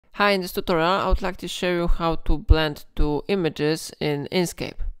Hi, in this tutorial I would like to show you how to blend two images in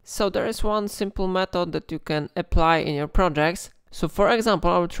Inkscape. So there is one simple method that you can apply in your projects. So for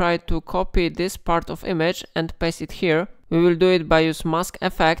example, I will try to copy this part of image and paste it here. We will do it by use mask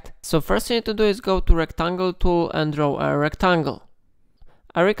effect. So first you need to do is go to rectangle tool and draw a rectangle.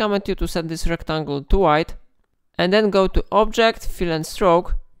 I recommend you to set this rectangle to white and then go to object, fill and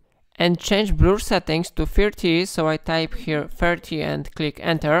stroke and change blur settings to 30. So I type here 30 and click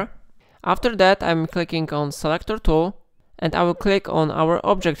enter. After that I'm clicking on selector tool and I will click on our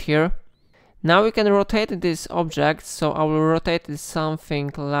object here. Now we can rotate this object, so I will rotate it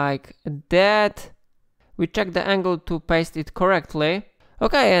something like that. We check the angle to paste it correctly.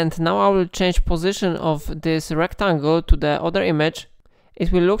 Okay, and now I will change position of this rectangle to the other image.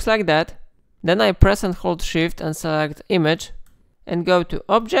 It will look like that. Then I press and hold shift and select image and go to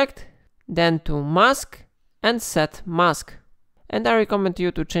object, then to mask and set mask. And I recommend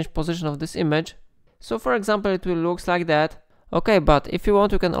you to change position of this image. So for example, it will look like that. Okay, but if you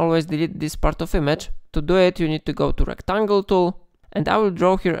want, you can always delete this part of image. To do it, you need to go to rectangle tool and I will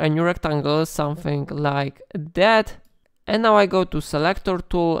draw here a new rectangle, something like that. And now I go to selector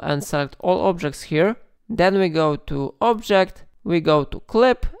tool and select all objects here. Then we go to object, we go to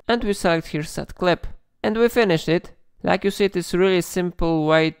clip and we select here set clip. And we finished it. Like you see, it is really simple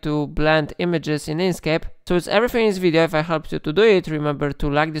way to blend images in Inkscape. So it's everything in this video. If I helped you to do it, remember to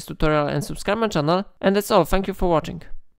like this tutorial and subscribe my channel. And that's all. Thank you for watching.